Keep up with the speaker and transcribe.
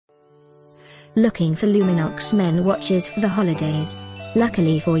Looking for Luminox men watches for the holidays?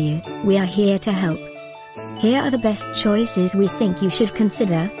 Luckily for you, we are here to help. Here are the best choices we think you should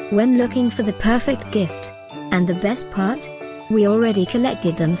consider when looking for the perfect gift. And the best part? We already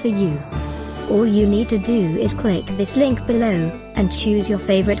collected them for you. All you need to do is click this link below and choose your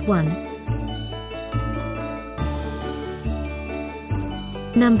favorite one.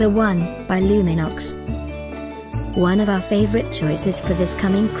 Number 1, by Luminox. One of our favorite choices for this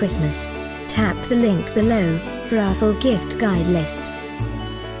coming Christmas. Tap the link below for our full gift guide list.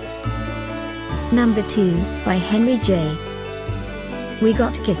 Number 2, by Henry J. We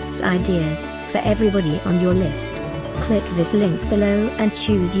got gifts ideas for everybody on your list. Click this link below and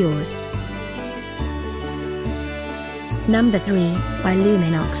choose yours. Number 3, by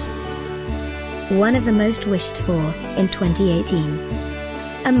Luminox. One of the most wished for in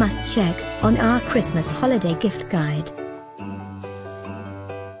 2018. A must check on our Christmas holiday gift guide.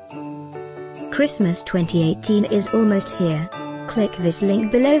 Christmas 2018 is almost here. Click this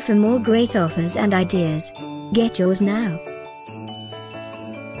link below for more great offers and ideas. Get yours now.